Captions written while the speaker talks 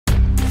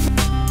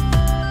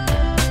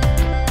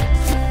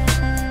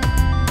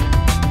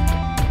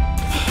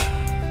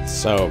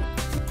So,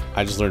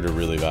 I just learned a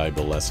really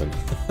valuable lesson.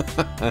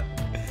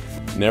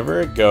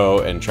 Never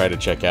go and try to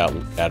check out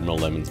Admiral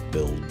Lemon's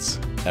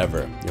builds. Ever.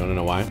 You want to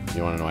know why?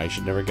 You want to know why you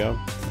should never go?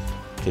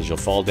 Because you'll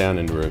fall down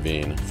into a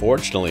ravine.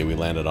 Fortunately, we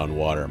landed on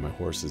water. My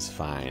horse is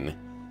fine.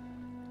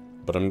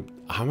 But how am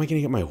I going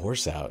to get my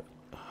horse out?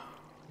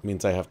 It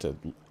means I'm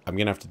going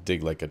to have to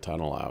dig like a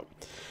tunnel out.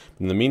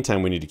 In the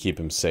meantime, we need to keep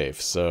him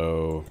safe.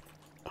 So,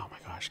 oh my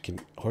gosh,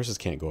 horses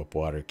can't go up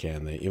water,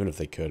 can they? Even if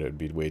they could, it would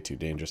be way too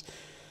dangerous.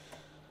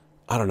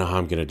 I don't know how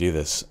I'm going to do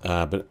this.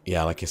 But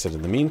yeah, like I said,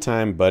 in the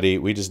meantime, buddy,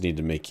 we just need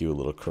to make you a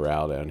little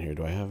corral down here.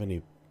 Do I have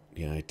any?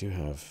 Yeah, I do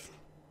have.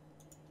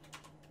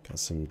 Got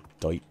some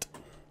dirt.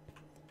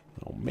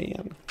 Oh,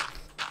 man.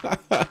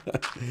 I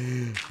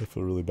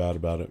feel really bad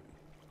about it.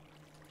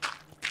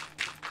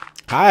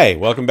 Hi,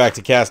 welcome back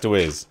to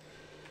Castaways.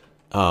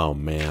 Oh,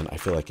 man, I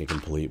feel like a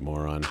complete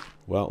moron.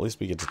 Well, at least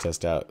we get to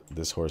test out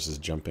this horse's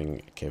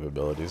jumping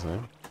capabilities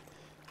now.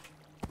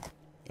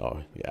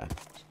 Oh, yeah,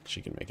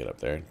 she can make it up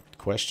there.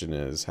 Question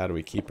is, how do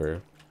we keep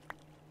her?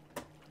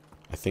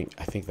 I think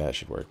that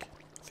should work.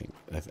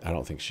 I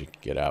don't think she can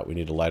get out. We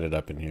need to light it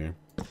up in here.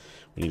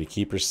 We need to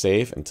keep her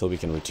safe until we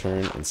can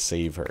return and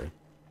save her.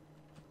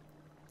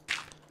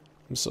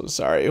 I'm so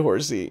sorry,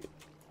 horsey.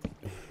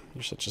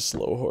 You're such a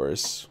slow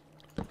horse.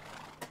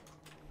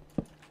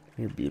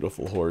 You're a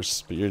beautiful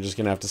horse, but you're just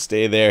gonna have to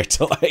stay there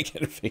till I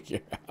can figure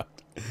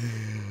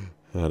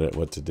out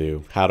what to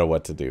do.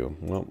 What to do.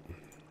 Well,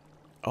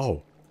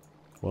 oh.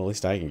 Well, at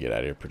least I can get out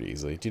of here pretty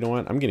easily. Do you know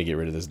what? I'm going to get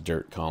rid of this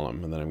dirt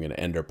column, and then I'm going to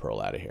ender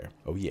pearl out of here.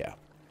 Oh, yeah.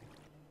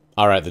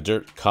 All right, the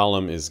dirt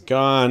column is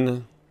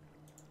gone.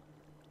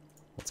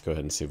 Let's go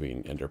ahead and see if we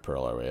can ender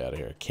pearl our way out of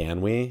here.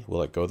 Can we?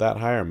 Will it go that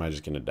high, or am I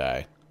just going to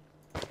die?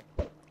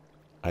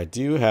 I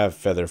do have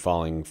feather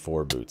falling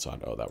 4 boots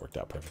on. Oh, that worked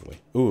out perfectly.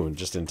 Ooh, and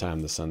just in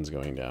time, the sun's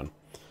going down.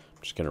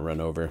 I'm just going to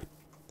run over.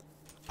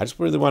 I just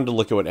really wanted to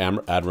look at what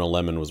Admiral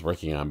Lemon was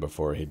working on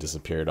before he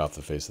disappeared off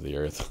the face of the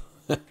earth.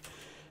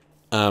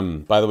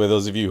 By the way,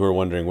 those of you who are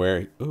wondering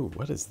where... Ooh,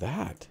 what is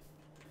that?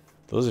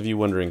 Those of you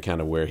wondering kind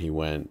of where he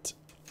went,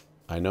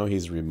 I know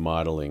he's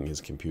remodeling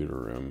his computer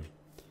room.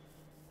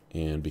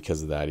 And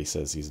because of that, he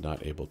says he's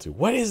not able to...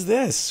 What is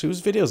this?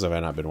 Whose videos have I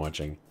not been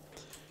watching?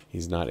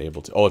 He's not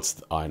able to... Oh,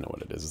 I know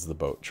what it is. It's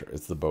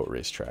the boat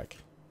racetrack.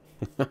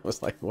 I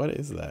was like, what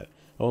is that?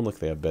 Oh, and look,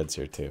 they have beds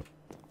here, too.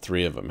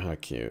 3 of them. How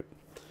cute.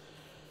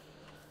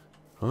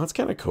 Well, that's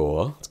kind of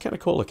cool. It's kind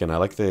of cool looking. I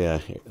like the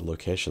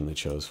location they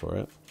chose for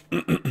it.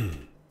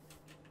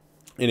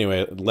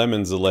 Anyway,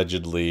 Lemon's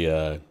allegedly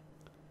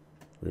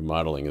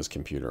remodeling his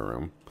computer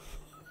room,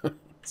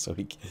 so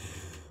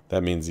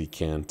that means he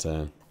can't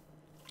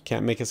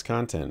make his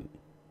content,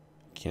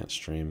 can't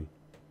stream.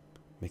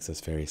 Makes us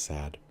very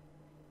sad.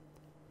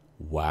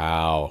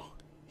 Wow,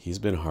 he's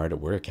been hard at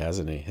work,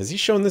 hasn't he? Has he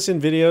shown this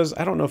in videos?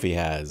 I don't know if he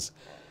has.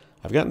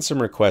 I've gotten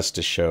some requests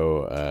to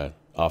show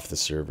off the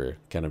server,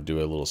 kind of do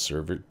a little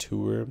server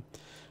tour.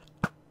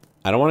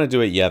 I don't want to do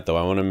it yet, though.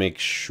 I want to make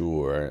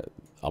sure...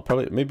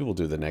 maybe we'll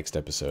do the next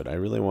episode. I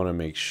really want to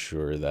make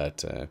sure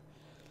that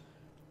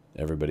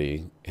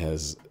everybody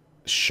has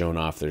shown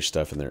off their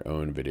stuff in their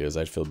own videos.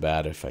 I'd feel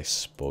bad if I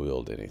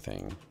spoiled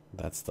anything.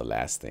 That's the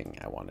last thing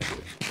I want to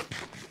do.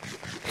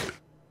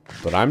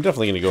 But I'm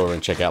definitely going to go over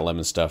and check out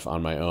Lemon's stuff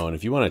on my own.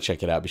 If you want to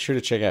check it out, be sure to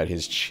check out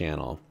his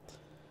channel.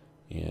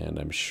 And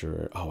I'm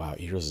sure... Oh, wow.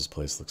 Erose's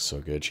place looks so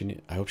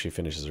good. I hope she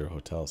finishes her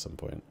hotel at some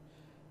point.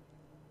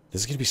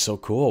 This is going to be so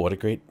cool. What a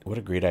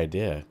great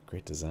idea.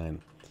 Great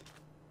design.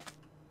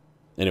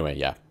 Anyway,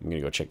 yeah, I'm going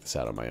to go check this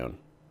out on my own.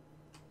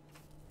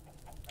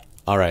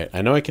 All right,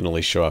 I know I can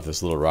only show off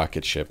this little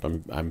rocket ship.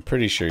 I'm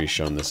pretty sure he's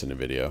shown this in a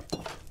video.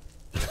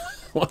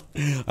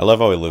 I love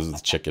how he lives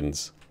with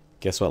chickens.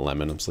 Guess what,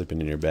 Lemon? I'm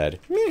sleeping in your bed.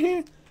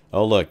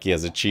 Oh, look, he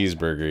has a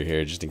cheeseburger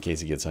here just in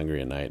case he gets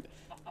hungry at night.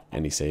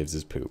 And he saves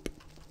his poop.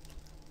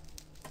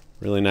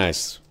 Really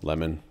nice,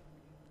 Lemon.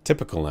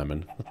 Typical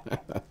Lemon.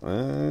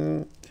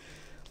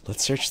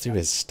 Let's search through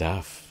his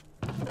stuff.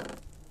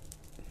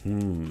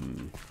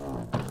 Doesn't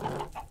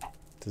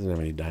have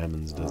any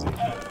diamonds, does he?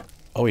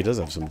 Oh, he does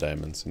have some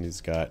diamonds, and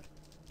he's got...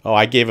 Oh,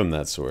 I gave him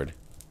that sword.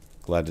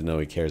 Glad to know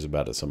he cares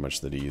about it so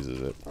much that he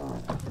uses it.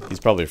 He's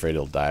probably afraid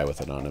he'll die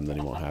with it on him, then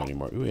he won't have any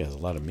more. Ooh, he has a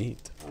lot of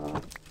meat.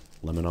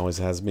 Lemon always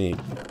has meat.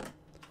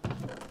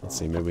 Let's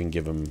see, maybe we can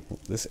give him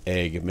this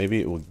egg.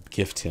 Maybe it will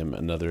gift him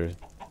another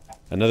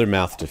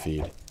mouth to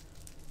feed.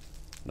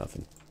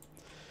 Nothing.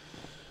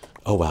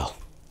 Oh, well.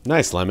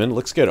 Nice, Lemon.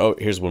 Looks good. Oh,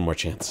 here's one more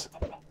chance.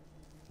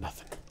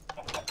 Nothing.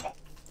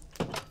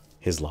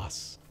 His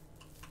loss.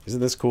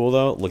 Isn't this cool,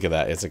 though? Look at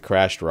that. It's a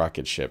crashed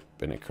rocket ship,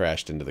 and it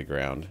crashed into the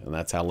ground. And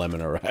that's how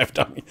Lemon arrived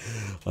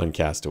on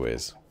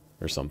Castaways.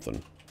 Or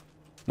something.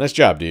 Nice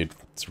job, dude.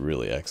 It's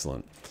really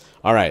excellent.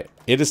 All right.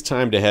 It is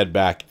time to head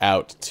back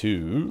out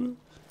to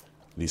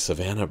the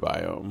savanna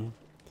biome.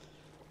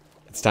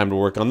 It's time to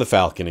work on the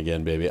Falcon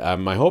again, baby.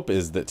 My hope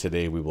is that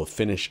today we will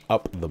finish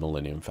up the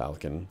Millennium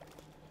Falcon.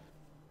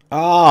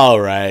 All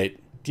right.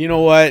 Do you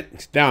know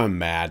what? Now I'm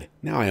mad.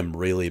 Now I am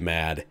really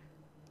mad.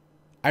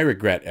 I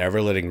regret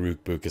ever letting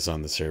Rookbookus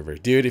on the server.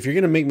 Dude, if you're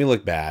going to make me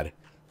look bad...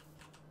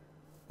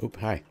 Oop,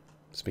 hi.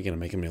 Speaking of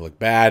making me look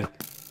bad, I'm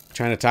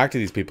trying to talk to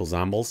these people,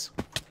 zombies.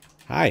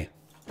 Hi.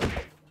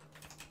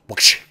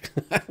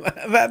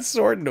 That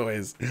sword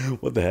noise.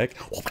 What the heck?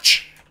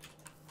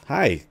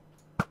 Hi.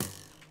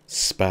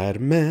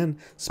 Spider-Man,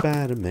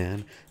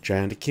 Spider-Man,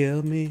 trying to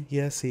kill me.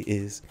 Yes, he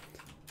is.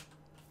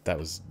 That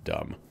was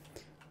dumb.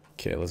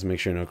 Okay, let's make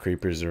sure no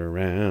creepers are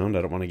around.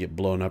 I don't want to get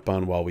blown up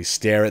on while we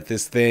stare at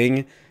this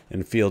thing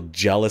and feel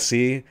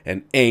jealousy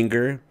and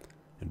anger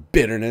and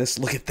bitterness.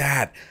 Look at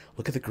that.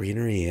 Look at the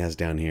greenery he has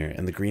down here.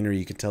 And the greenery,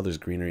 you can tell there's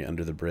greenery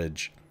under the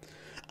bridge.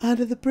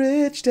 Under the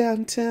bridge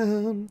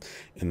downtown.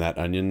 And that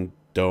onion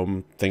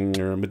dome thing.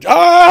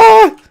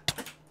 Ah!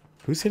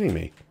 Who's hitting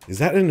me? Is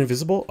that an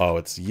invisible? Oh,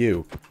 it's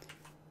you.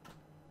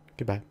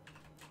 Goodbye.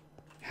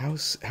 How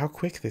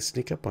quick they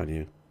sneak up on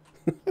you.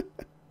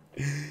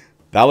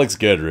 That looks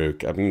good,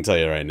 Rook. I'm going to tell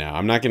you right now.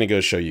 I'm not going to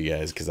go show you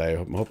guys because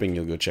I'm hoping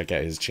you'll go check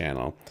out his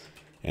channel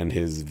and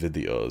his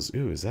videos.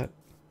 Ooh, is that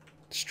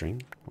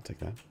string? I'll take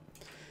that.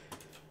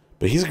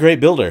 But he's a great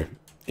builder,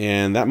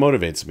 and that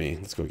motivates me.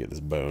 Let's go get this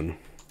bone.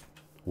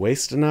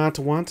 Waste not,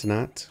 want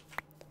not.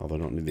 Although I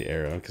don't need the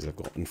arrow because I've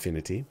got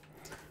infinity.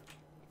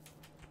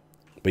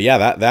 But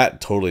yeah,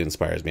 that totally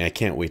inspires me. I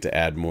can't wait to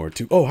add more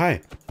to... Oh,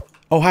 hi.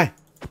 Oh, hi.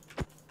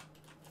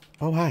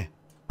 Oh, hi.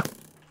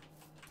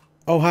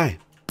 Oh, hi.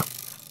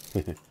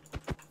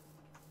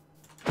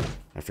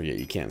 I forget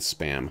you can't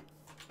spam.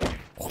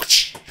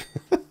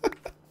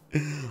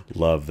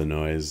 Love the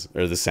noise,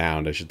 or the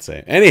sound, I should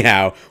say.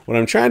 Anyhow, what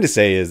I'm trying to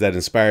say is that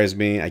inspires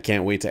me. I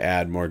can't wait to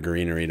add more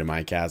greenery to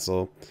my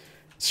castle.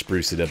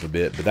 Spruce it up a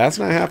bit, but that's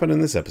not happening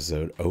in this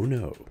episode. Oh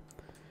no.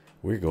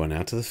 We're going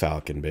out to the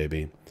Falcon,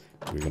 baby.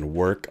 We're going to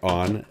work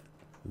on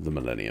the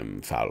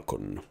Millennium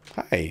Falcon.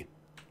 Hi.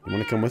 You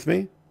want to come with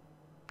me?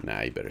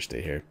 Nah, you better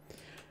stay here.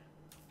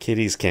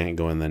 Kitties can't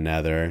go in the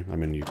nether. I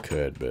mean, you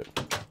could,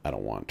 but I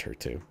don't want her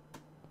to.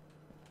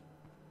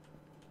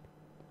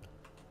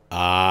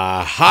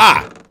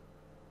 Aha!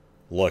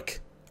 Look,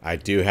 I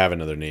do have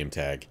another name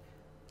tag.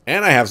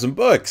 And I have some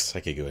books. I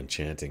could go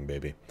enchanting,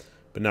 baby.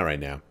 But not right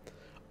now.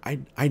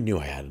 I knew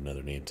I had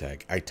another name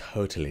tag. I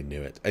totally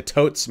knew it. I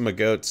totes my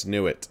goats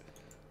knew it.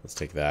 Let's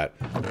take that.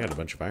 I got a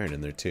bunch of iron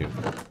in there, too.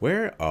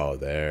 Where? Oh,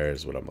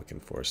 there's what I'm looking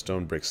for.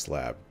 Stone brick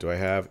slab. Do I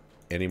have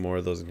any more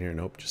of those in here?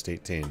 Nope, just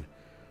 18.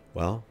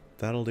 Well,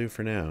 that'll do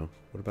for now.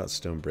 What about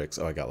stone bricks?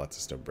 Oh, I got lots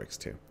of stone bricks,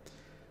 too.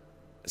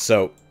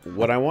 So,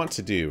 what I want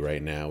to do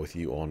right now with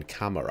you on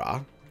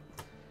camera,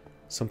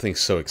 something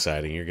so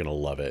exciting, you're going to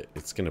love it.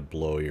 It's going to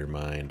blow your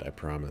mind, I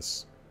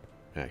promise.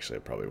 Actually, I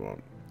probably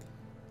won't.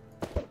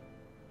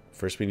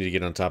 First, we need to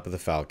get on top of the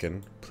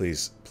Falcon.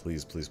 Please,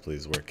 please, please,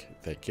 please work.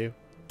 Thank you.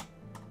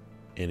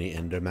 Any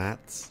ender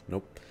mats?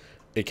 Nope.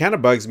 It kind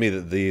of bugs me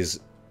that this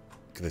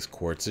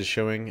quartz is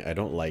showing. I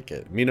don't like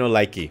it. Me no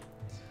likey.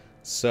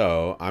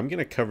 So, I'm going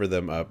to cover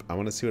them up. I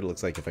want to see what it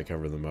looks like if I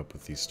cover them up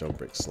with these stone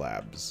brick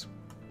slabs.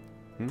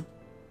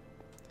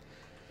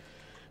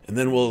 And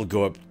then we'll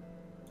go up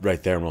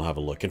right there and we'll have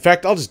a look. In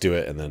fact, I'll just do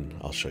it and then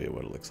I'll show you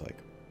what it looks like.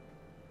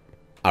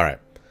 Alright.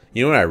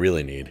 You know what I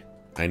really need?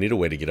 I need a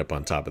way to get up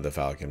on top of the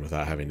Falcon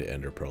without having to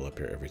ender pearl up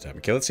here every time.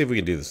 Okay, let's see if we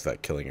can do this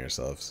without killing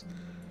ourselves.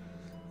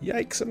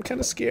 Yikes, I'm kind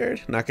of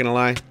scared. Not gonna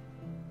lie.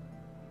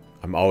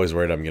 I'm always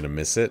worried I'm gonna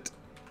miss it.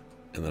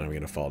 And then I'm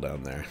gonna fall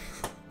down there.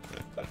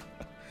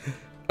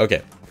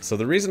 Okay, so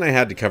the reason I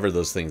had to cover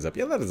those things up,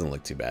 yeah, that doesn't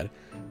look too bad,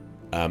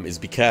 is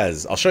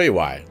because, I'll show you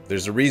why.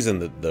 There's a reason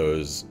that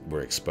those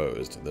were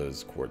exposed,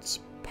 those quartz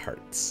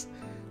parts.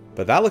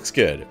 But that looks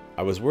good.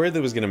 I was worried that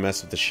it was going to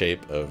mess with the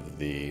shape of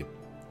the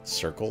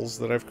circles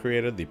that I've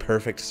created, the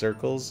perfect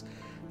circles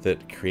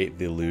that create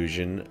the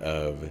illusion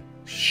of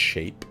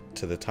shape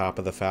to the top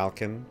of the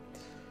Falcon.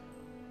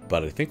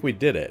 But I think we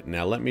did it.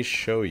 Now let me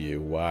show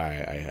you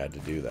why I had to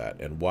do that,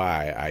 and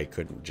why I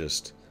couldn't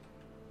just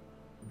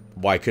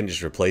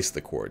replace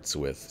the quartz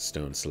with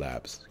stone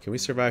slabs. Can we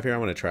survive here? I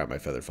want to try out my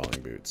feather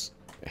falling boots.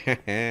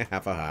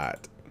 Half a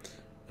heart.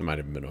 It might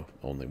have been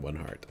only one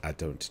heart. I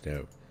don't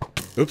know.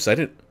 Oops, I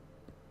didn't.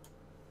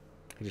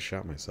 I just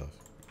shot myself.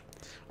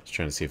 I was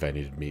trying to see if I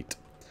needed meat.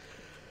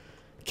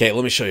 Okay,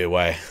 let me show you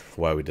why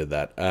we did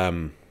that.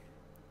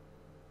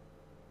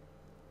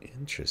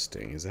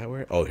 Interesting. Is that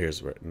where? Oh,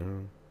 here's where.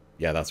 No.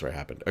 Yeah, that's where it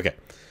happened. Okay.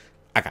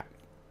 Okay.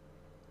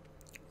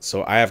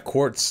 So I have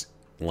quartz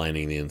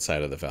lining the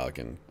inside of the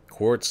Falcon.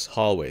 Quartz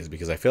hallways,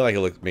 because I feel like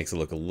it makes it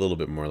look a little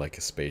bit more like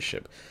a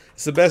spaceship.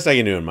 It's the best I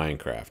can do in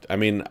Minecraft. I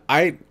mean,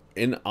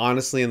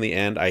 honestly, in the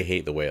end, I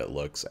hate the way it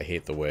looks. I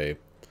hate the way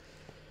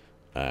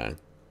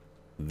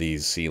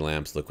these sea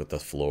lamps look with the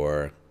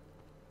floor.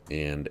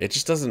 And it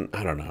just doesn't,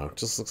 I don't know, it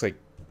just looks like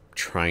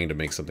trying to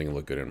make something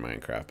look good in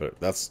Minecraft. But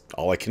that's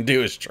all I can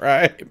do is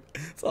try.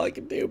 That's all I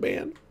can do,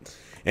 man.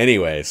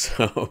 Anyway,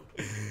 so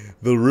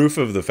the roof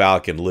of the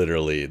Falcon,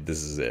 literally,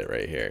 this is it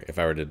right here. If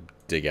I were to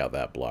dig out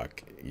that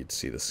block, you'd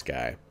see the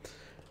sky.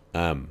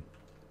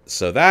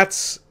 So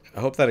that's,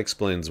 I hope that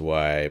explains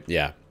why,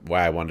 yeah,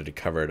 why I wanted to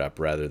cover it up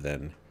rather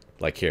than,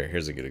 like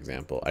here's a good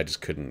example. I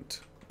just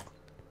couldn't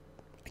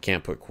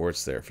can't put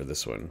quartz there for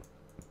this one.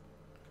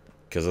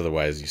 Because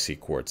otherwise you see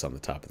quartz on the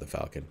top of the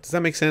Falcon. Does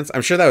that make sense?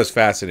 I'm sure that was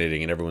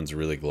fascinating and everyone's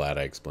really glad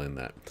I explained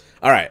that.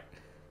 All right.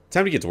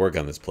 Time to get to work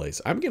on this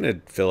place. I'm going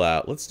to fill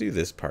out... Let's do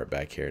this part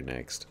back here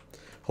next.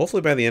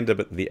 Hopefully by the end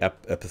of the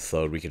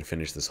episode we can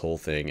finish this whole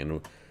thing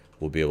and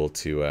we'll be able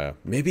to...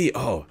 maybe...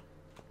 Oh!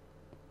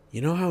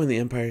 You know how in The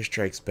Empire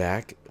Strikes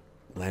Back,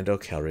 Lando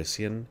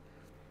Calrissian,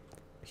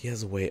 he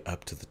has a way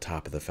up to the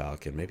top of the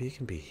Falcon. Maybe he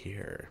can be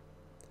here.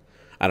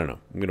 I don't know.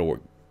 I'm going to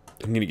work.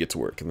 I'm going to get to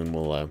work, and then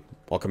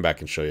I'll come back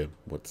and show you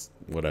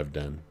what I've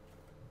done.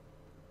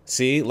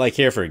 See, like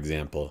here, for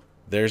example,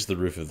 there's the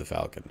roof of the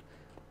Falcon.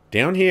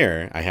 Down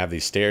here, I have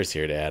these stairs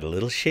here to add a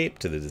little shape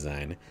to the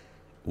design.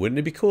 Wouldn't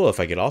it be cool if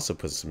I could also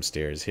put some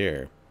stairs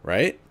here,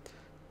 right?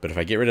 But if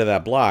I get rid of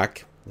that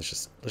block, let's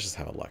just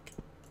have a look.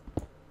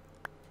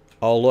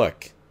 Oh,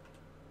 look.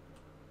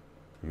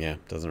 Yeah,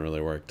 doesn't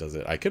really work, does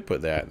it? I could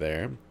put that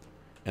there,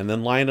 and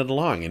then line it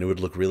along, and it would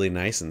look really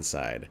nice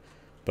inside.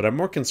 But I'm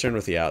more concerned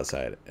with the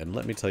outside, and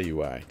let me tell you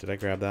why. Did I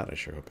grab that? I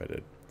sure hope I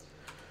did.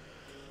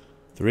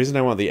 The reason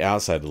I want the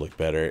outside to look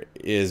better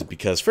is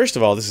because, first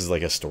of all, this is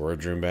like a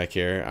storage room back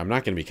here. I'm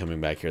not going to be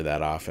coming back here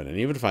that often, and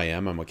even if I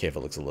am, I'm okay if it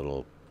looks a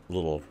little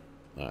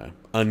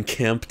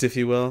unkempt, if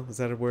you will. Is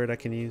that a word I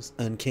can use?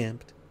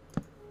 Unkempt?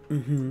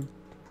 Mm-hmm.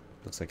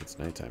 Looks like it's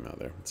nighttime out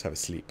there. Let's have a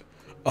sleep.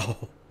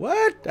 Oh,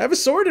 what? I have a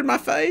sword in my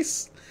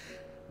face!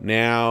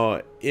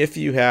 Now, if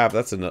you have...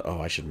 That's another... Oh,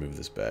 I should move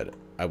this bed.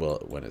 I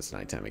will when it's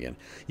nighttime again.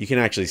 You can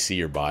actually see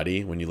your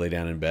body when you lay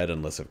down in bed,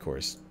 unless, of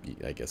course,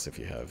 I guess if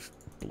you have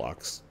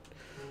blocks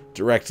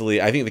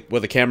directly. I think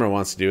what the camera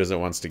wants to do is it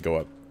wants to go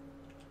up,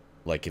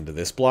 like, into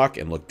this block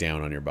and look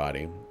down on your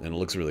body. And it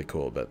looks really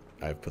cool, but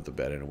I've put the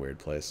bed in a weird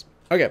place.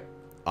 Okay,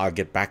 I'll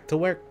get back to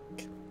work.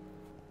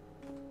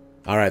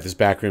 Alright, this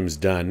back room's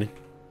done.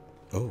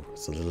 Oh,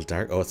 it's a little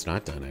dark. Oh, it's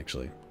not done,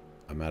 actually.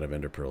 I'm out of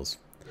ender pearls.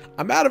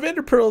 I'm out of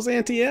ender pearls,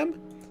 Auntie M!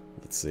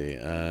 Let's see,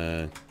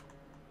 let's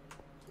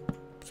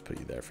put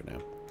you there for now.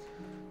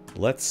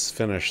 Let's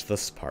finish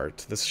this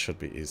part. This should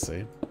be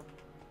easy.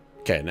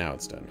 Okay, now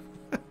it's done.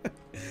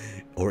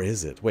 Or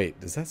is it? Wait,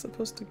 is that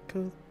supposed to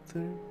go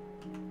there?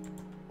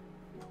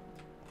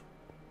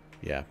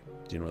 Yeah.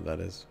 Do you know what that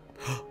is?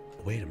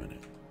 Wait a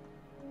minute.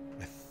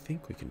 I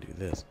think we can do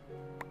this.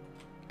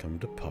 Come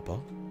to Papa.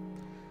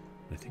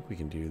 I think we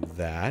can do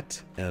that.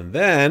 And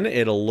then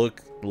it'll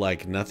look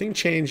like nothing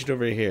changed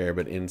over here,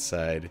 but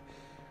inside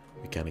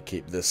we kind of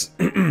keep this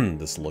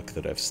this look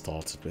that I've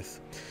started with.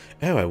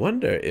 Oh, I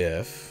wonder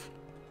if...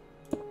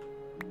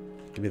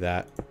 Give me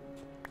that.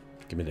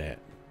 Give me that.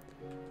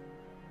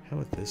 How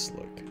would this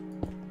look?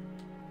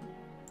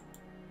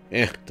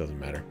 Eh, doesn't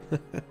matter.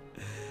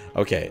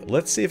 Okay,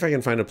 let's see if I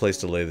can find a place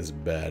to lay this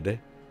bed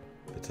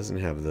that doesn't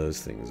have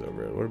those things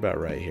over it. What about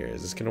right here?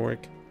 Is this gonna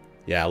work?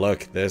 Yeah,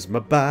 look, there's my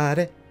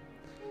body.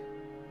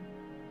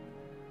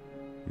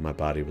 My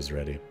body was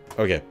ready.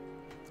 Okay,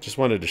 just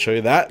wanted to show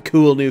you that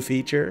cool new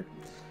feature.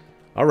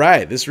 All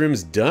right, this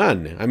room's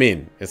done. I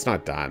mean, it's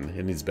not done.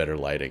 It needs better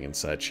lighting and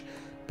such.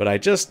 But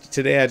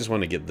today I just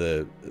want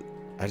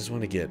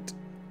to get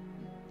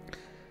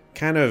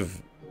kind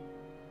of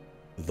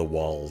the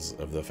walls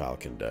of the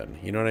Falcon done.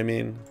 You know what I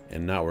mean?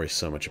 And not worry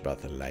so much about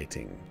the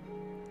lighting.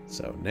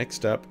 So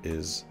next up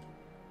is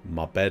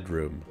my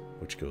bedroom,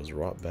 which goes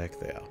right back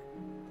there.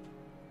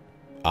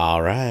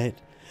 All right,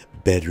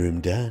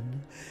 bedroom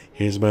done.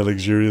 Here's my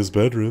luxurious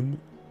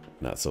bedroom.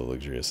 Not so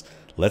luxurious.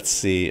 Let's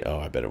see. Oh,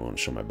 I bet it won't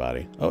show my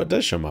body. Oh, it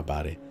does show my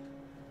body.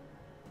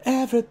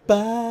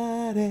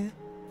 Everybody.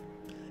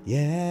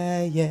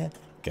 Yeah, yeah.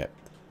 Okay.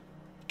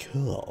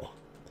 Cool.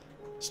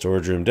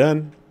 Storage room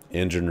done.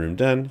 Engine room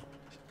done.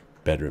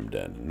 Bedroom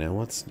done. Now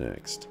what's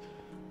next?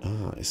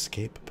 Ah,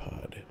 escape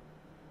pod.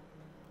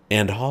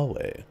 And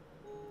hallway.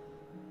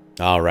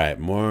 Alright,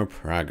 more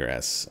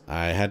progress.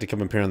 I had to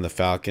come up here on the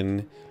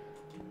Falcon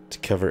to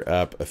cover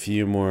up a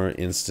few more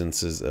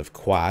instances of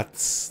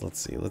quartz. Let's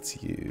see,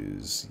 let's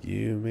use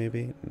you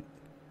maybe?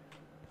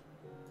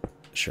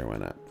 Sure, why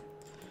not?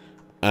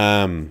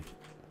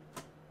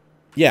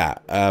 Yeah,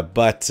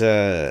 but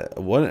at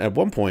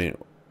one point,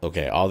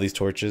 okay, all these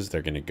torches,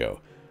 they're gonna go.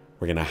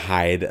 We're gonna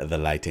hide the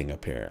lighting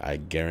up here. I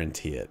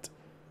guarantee it.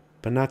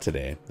 But not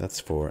today.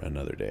 That's for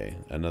another day,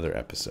 another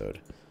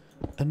episode.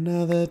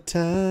 Another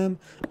time,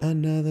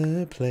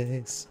 another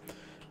place.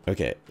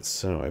 Okay,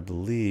 so I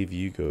believe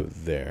you go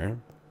there.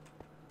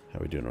 How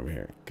are we doing over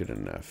here? Good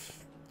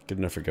enough. Good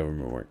enough for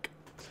government work.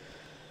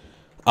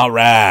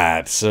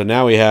 Alright, so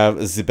now we have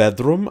the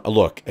bedroom.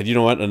 Look, and you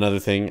know what? Another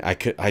thing, I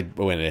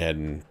went ahead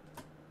and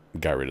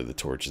got rid of the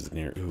torches in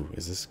here. Ooh,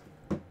 is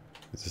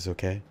this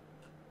okay?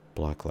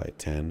 Block light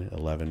 10,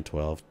 11,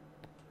 12.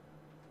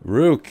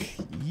 Rook,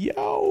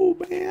 yo,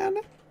 man.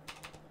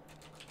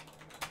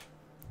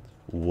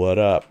 What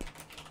up?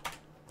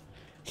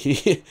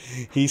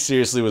 He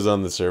seriously was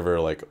on the server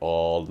like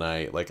all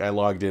night. Like I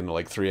logged in at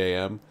like 3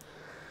 a.m.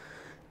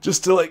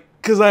 just to like,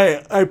 cause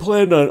I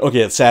planned on,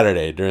 okay, it's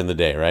Saturday during the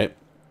day, right?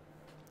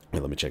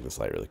 Wait, let me check this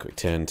light really quick.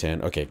 10,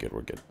 10. Okay, good.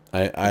 We're good.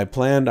 I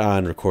planned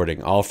on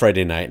recording all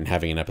Friday night and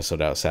having an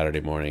episode out Saturday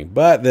morning,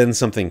 but then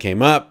something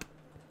came up.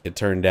 It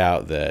turned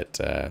out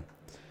that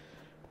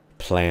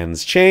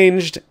plans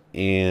changed,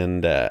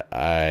 and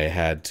I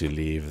had to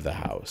leave the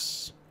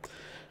house.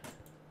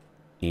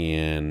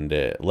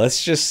 And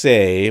let's just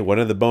say one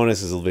of the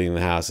bonuses of leaving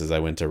the house is I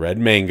went to Red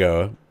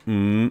Mango.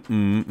 Do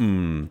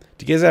you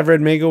guys have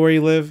Red Mango where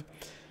you live?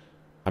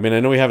 I mean, I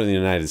know we have it in the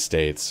United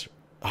States.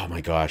 Oh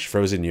my gosh,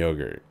 frozen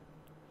yogurt.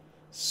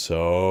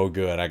 So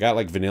good. I got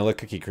like vanilla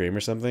cookie cream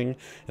or something,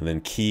 and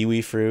then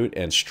kiwi fruit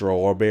and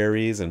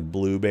strawberries and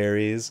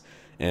blueberries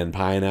and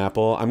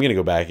pineapple. I'm going to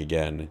go back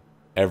again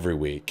every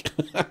week.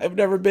 I've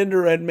never been to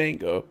Red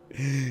Mango.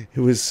 It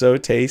was so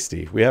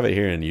tasty. We have it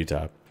here in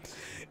Utah.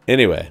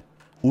 Anyway,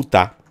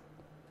 Utah.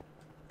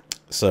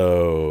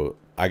 So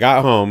I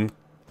got home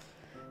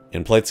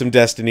and played some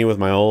Destiny with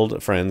my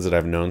old friends that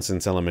I've known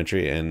since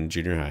elementary and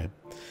junior high.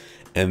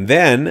 And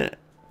then,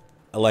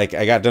 like,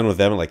 I got done with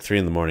them at like 3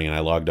 in the morning, and I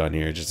logged on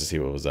here just to see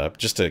what was up,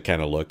 just to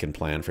kind of look and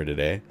plan for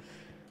today.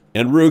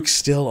 And Rook's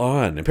still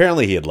on.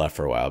 Apparently he had left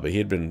for a while, but he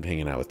had been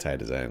hanging out with Ty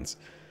Designs.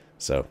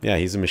 So, yeah,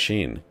 he's a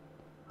machine.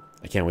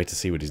 I can't wait to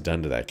see what he's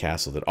done to that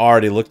castle that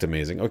already looked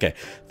amazing. Okay,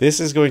 this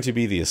is going to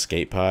be the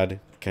escape pod,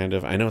 kind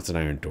of. I know it's an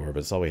iron door, but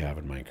it's all we have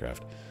in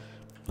Minecraft.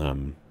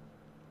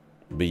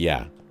 But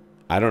yeah,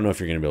 I don't know if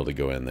you're going to be able to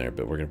go in there,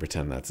 but we're going to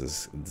pretend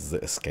that's the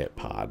escape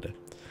pod.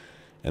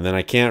 And then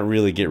I can't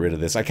really get rid of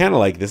this. I kind of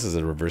like this as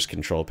a reverse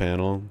control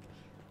panel,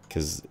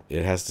 because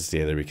it has to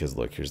stay there because,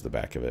 look, here's the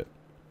back of it.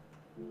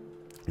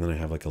 And then I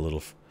have like a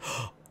little...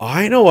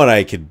 I know what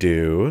I could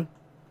do.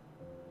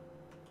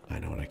 I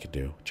know what I could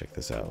do. Check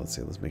this out. Let's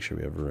see. Let's make sure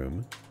we have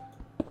room.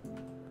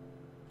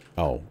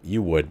 Oh,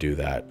 you would do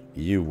that.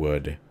 You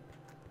would.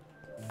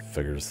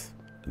 Figures.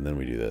 And then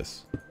we do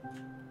this.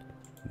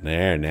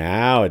 There.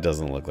 Now it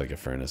doesn't look like a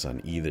furnace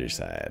on either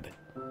side.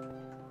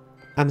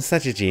 I'm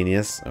such a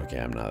genius. Okay,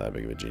 I'm not that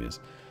big of a genius.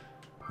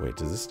 Wait,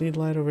 does this need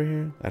light over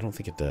here? I don't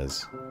think it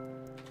does.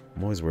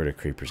 I'm always worried a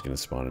creeper's going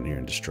to spawn in here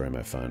and destroy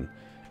my fun.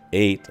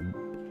 8.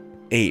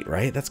 8,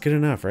 right? That's good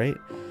enough, right?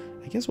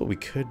 I guess what we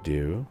could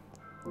do...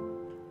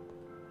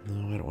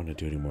 No, I don't want to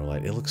do any more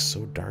light. It looks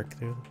so dark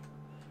there.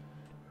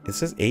 It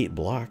says 8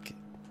 block,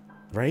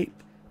 right?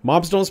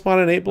 Mobs don't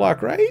spawn in 8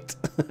 block, right?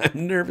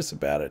 I'm nervous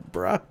about it,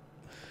 bruh.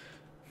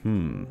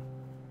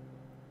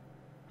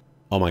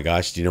 Oh my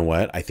gosh, do you know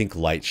what? I think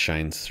light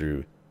shines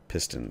through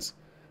pistons.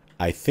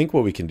 I think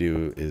what we can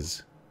do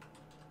is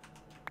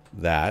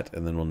that,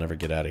 and then we'll never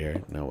get out of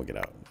here. No, we'll get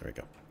out. There we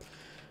go.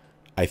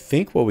 I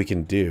think what we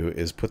can do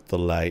is put the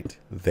light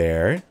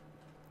there,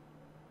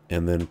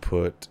 and then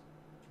put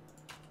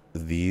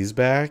these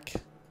back.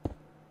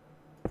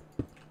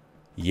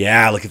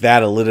 Yeah, look at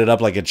that. It lit it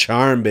up like a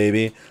charm,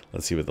 baby.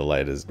 Let's see what the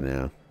light is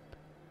now.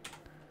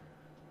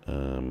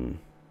 I'm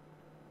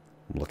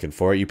looking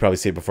for it. You probably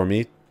see it before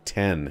me.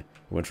 10. It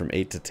went from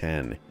 8 to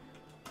 10.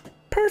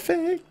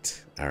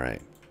 Perfect. All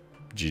right.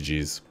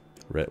 GG's.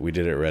 We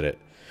did it, Reddit.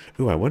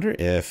 Ooh, I wonder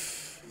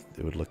if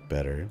it would look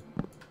better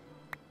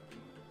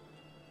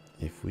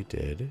if we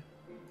did.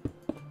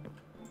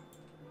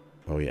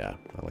 Oh yeah,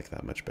 I like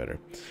that much better.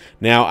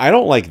 Now, I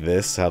don't like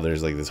this, how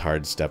there's like this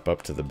hard step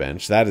up to the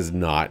bench. That is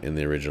not in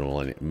the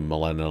original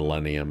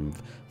Millennium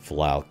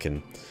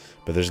Falcon.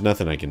 But there's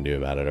nothing I can do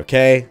about it,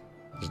 okay?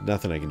 There's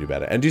nothing I can do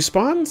about it. And do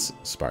spawns...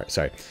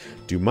 Sorry.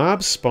 Do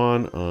mobs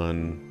spawn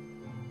on...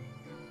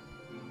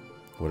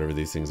 whatever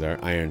these things are?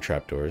 Iron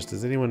trapdoors.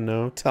 Does anyone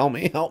know? Tell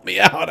me. Help me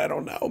out. I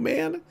don't know,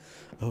 man.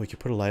 Oh, we could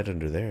put a light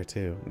under there,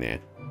 too. Nah,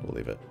 we'll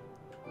leave it.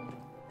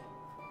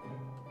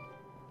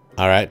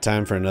 Alright,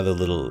 time for another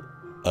little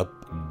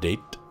update.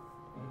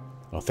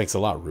 Oh, thanks a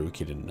lot, Rook.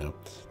 You didn't know.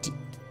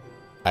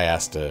 I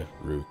asked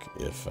Rook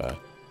if...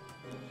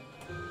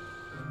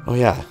 Oh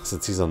yeah,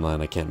 since he's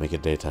online, I can't make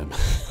it daytime.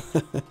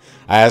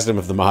 I asked him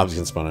if the mobs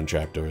can spawn on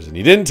trapdoors, and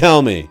he didn't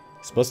tell me.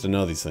 He's supposed to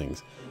know these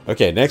things.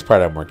 Okay, next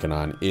part I'm working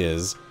on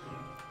is...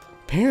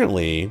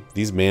 apparently,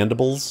 these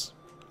mandibles...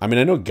 I mean,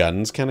 I know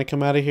guns kind of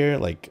come out of here.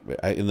 Like,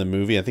 in the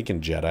movie, I think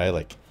in Jedi,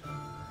 like...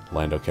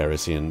 Lando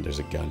Calrissian, there's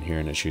a gun here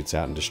and it shoots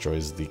out and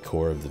destroys the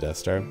core of the Death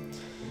Star.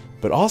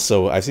 But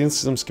also, I've seen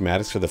some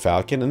schematics for the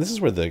Falcon, and this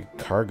is where the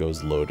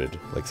cargo's loaded,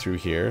 like through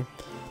here.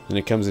 Then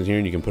it comes in here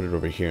and you can put it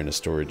over here in a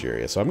storage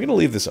area. So I'm going to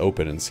leave this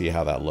open and see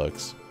how that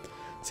looks.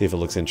 See if it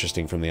looks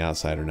interesting from the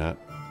outside or not.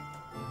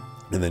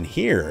 And then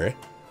here,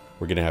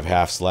 we're going to have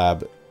half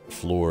slab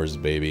floors,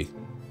 baby.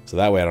 So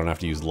that way I don't have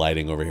to use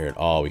lighting over here at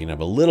all. We can have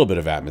a little bit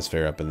of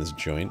atmosphere up in this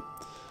joint.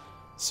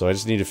 So I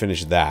just need to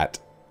finish that,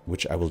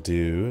 which I will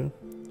do...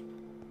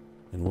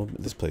 and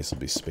this place will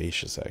be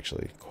spacious,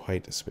 actually.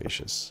 Quite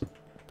spacious.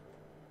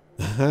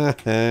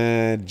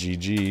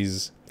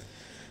 GG's.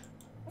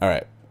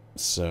 Alright.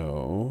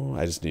 So,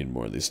 I just need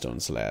more of these stone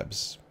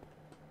slabs.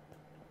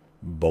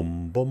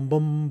 Bum bum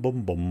bum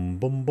bum bum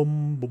bum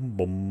bum bum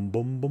bum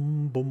bum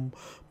bum bum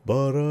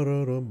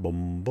ba-da-da-da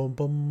bum bum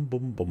bum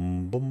bum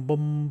bum bum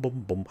bum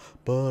bum bum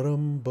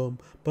ba-dum bum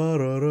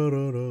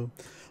ba-da-da-da-da.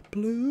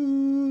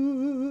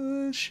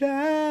 Blue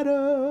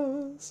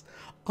shadows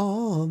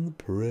on the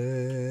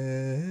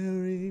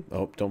prairie.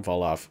 Oh, don't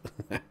fall off.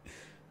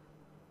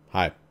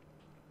 Hi.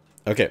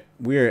 Okay,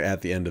 we're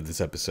at the end of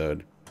this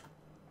episode.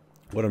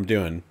 What I'm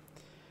doing...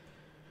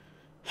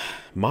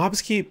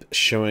 Mobs keep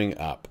showing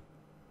up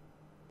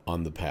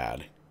on the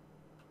pad.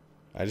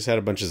 I just had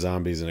a bunch of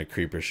zombies and a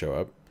creeper show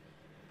up.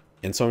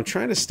 And so I'm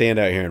trying to stand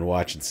out here and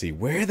watch and see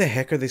where the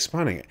heck are they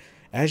spawning.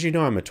 As you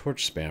know, I'm a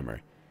torch spammer.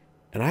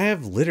 And I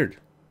have littered...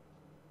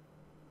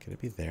 Could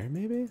it be there,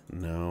 maybe?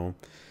 No.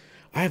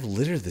 I have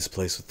littered this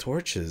place with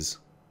torches.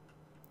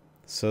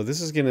 So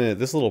this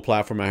little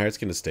platform out here, it's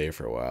gonna stay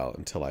for a while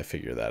until I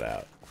figure that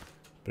out.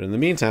 But in the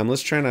meantime,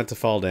 let's try not to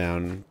fall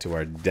down to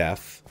our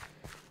death.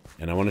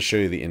 And I want to show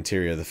you the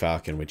interior of the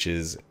Falcon, which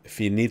is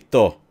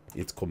finito.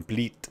 It's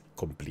complete.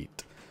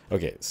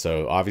 Okay,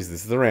 so obviously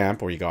this is the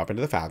ramp where you go up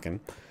into the Falcon.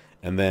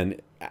 And then,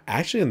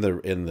 actually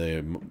in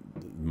the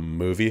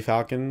movie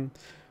Falcon,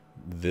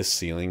 this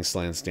ceiling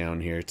slants down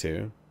here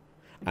too.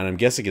 And I'm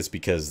guessing it's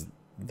because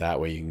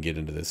that way you can get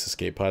into this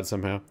escape pod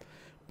somehow.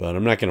 But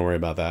I'm not going to worry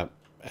about that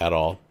at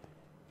all.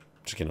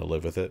 Just going to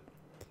live with it.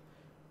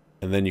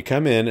 And then you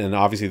come in, and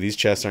obviously these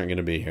chests aren't going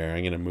to be here.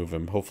 I'm going to move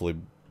them, hopefully,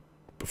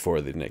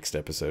 before the next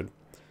episode.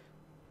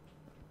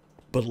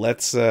 But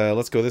let's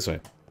go this way.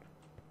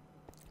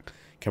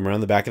 Come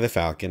around the back of the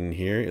Falcon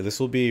here. This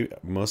will be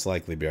most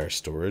likely be our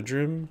storage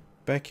room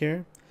back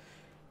here.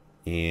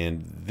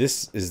 And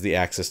this is the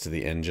access to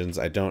the engines.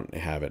 I don't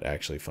have it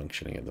actually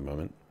functioning at the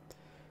moment.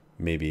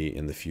 Maybe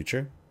in the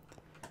future.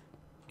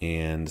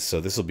 And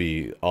so this will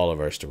be all of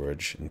our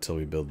storage until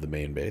we build the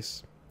main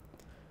base.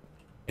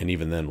 And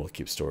even then we'll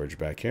keep storage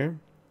back here.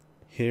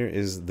 Here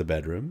is the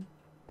bedroom.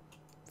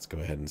 Let's go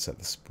ahead and set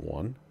the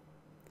spawn.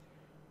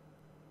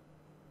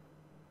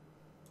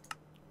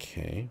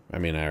 Okay. I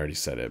mean, I already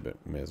said it, but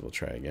may as well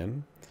try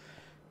again.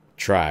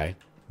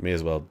 May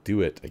as well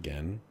do it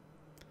again.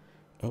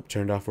 Oh,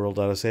 turned off world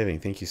auto saving.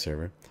 Thank you,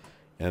 server.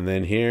 And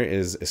then here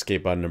is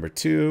escape pod number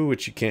 2,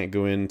 which you can't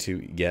go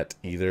into yet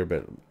either,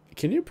 but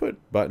can you put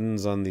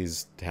buttons on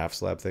these half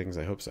slab things?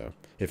 I hope so.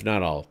 If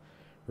not, I'll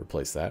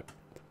replace that.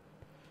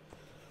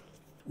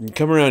 You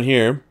come around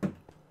here.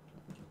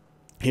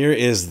 Here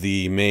is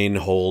the main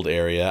hold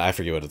area. I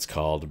forget what it's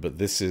called, but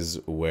this is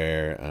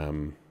where...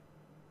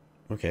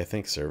 Okay,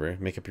 thanks, server.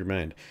 Make up your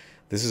mind.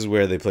 This is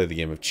where they play the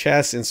game of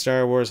chess in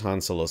Star Wars.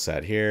 Han Solo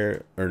sat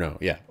here. Or no,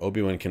 yeah.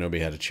 Obi-Wan Kenobi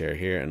had a chair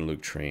here, and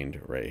Luke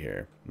trained right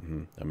here.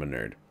 I'm a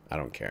nerd. I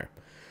don't care.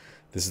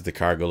 This is the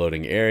cargo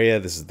loading area.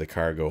 This is the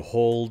cargo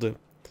hold.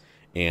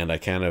 And I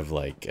kind of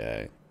like,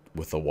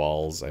 with the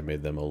walls, I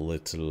made them a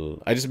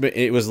little...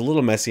 it was a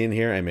little messy in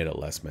here. I made it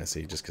less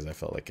messy just because I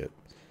felt like it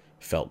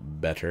felt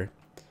better.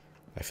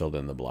 I filled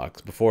in the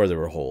blocks. Before there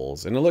were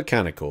holes. And it looked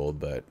kind of cool,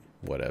 but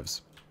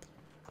whatevs.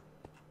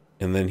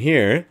 And then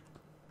here...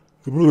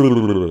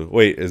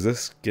 Wait, is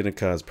this gonna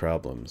cause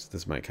problems?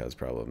 This might cause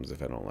problems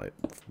if I don't like...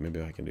 Maybe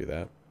I can do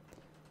that.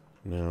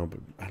 No, but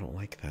I don't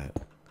like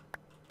that.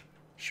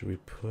 Should we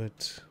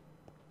put...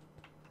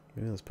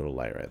 Maybe let's put a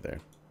light right there.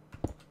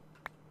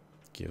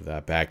 Give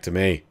that back to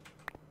me.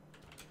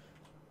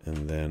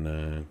 And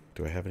then,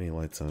 do I have any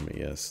lights on me?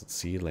 Yes. Let's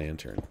see,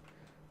 lantern.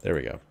 There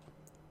we go.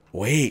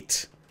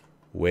 Wait!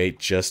 Wait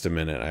just a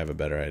minute. I have a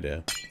better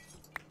idea.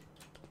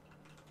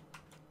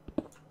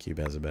 Cube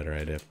has a better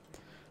idea.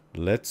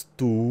 Let's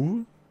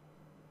do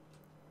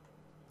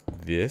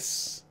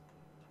this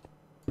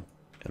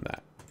and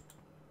that.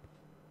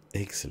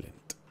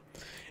 Excellent.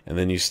 And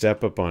then you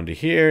step up onto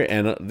here,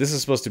 and this is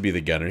supposed to be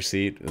the gunner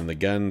seat, and the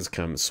guns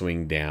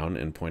swing down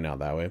and point out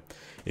that way.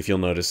 If you'll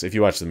notice, if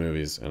you watch the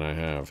movies, and I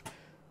have,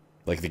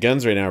 like the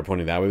guns right now are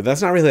pointing that way, but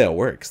that's not really how it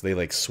works. They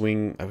like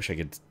swing, I wish I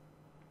could,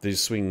 they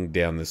just swing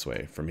down this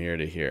way, from here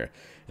to here.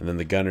 And then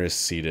the gunner is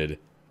seated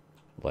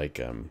like,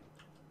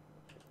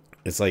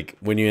 it's like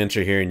when you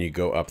enter here and you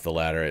go up the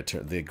ladder,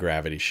 the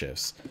gravity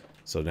shifts.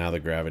 So now the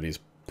gravity's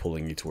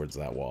pulling you towards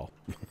that wall.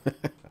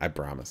 I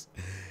promise.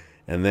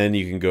 And then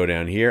you can go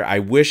down here. I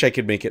wish I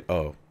could make it...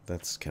 Oh,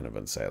 that's kind of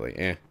unsightly.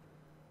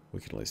 We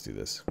can at least do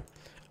this.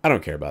 I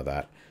don't care about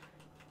that.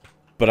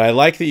 But I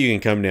like that you can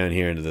come down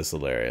here into this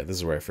little area. This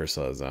is where I first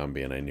saw a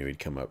zombie and I knew he'd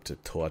come up to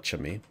torture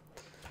me.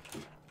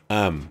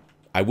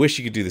 I wish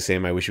you could do the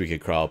same. I wish we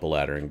could crawl up a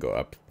ladder and go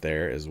up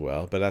there as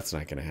well. But that's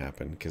not going to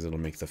happen because it'll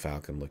make the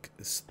Falcon look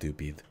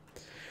stupid.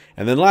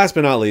 And then last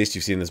but not least,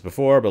 you've seen this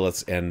before, but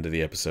let's end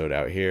the episode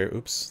out here.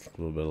 Oops,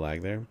 a little bit of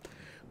lag there.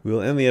 We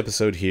will end the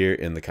episode here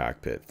in the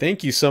cockpit.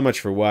 Thank you so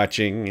much for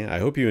watching. I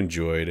hope you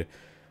enjoyed.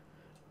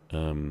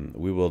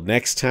 We will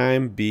next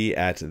time be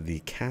at the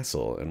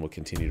castle, and we'll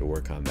continue to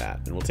work on that.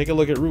 And we'll take a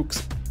look at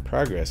Rook's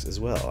progress as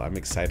well. I'm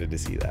excited to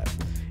see that.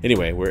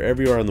 Anyway,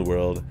 wherever you are in the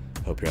world,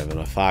 hope you're having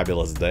a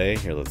fabulous day.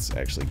 Here, let's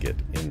actually get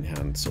in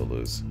Han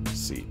Solo's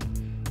seat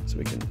so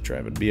we can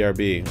drive it.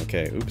 BRB.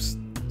 Okay, oops.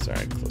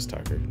 Sorry, close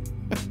talker.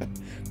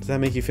 Does that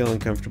make you feel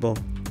uncomfortable?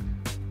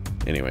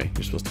 Anyway,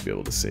 you're supposed to be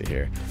able to sit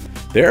here.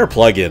 There are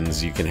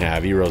plugins you can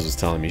have. E-Rose was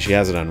telling me. She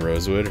has it on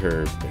Rosewood,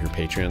 her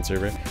Patreon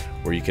server,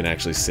 where you can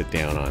actually sit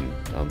down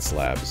on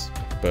slabs.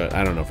 But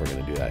I don't know if we're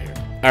going to do that here.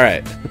 All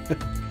right.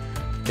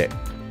 Okay.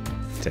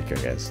 Take care,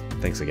 guys.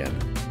 Thanks again.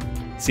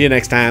 See you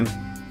next time.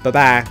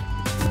 Bye-bye.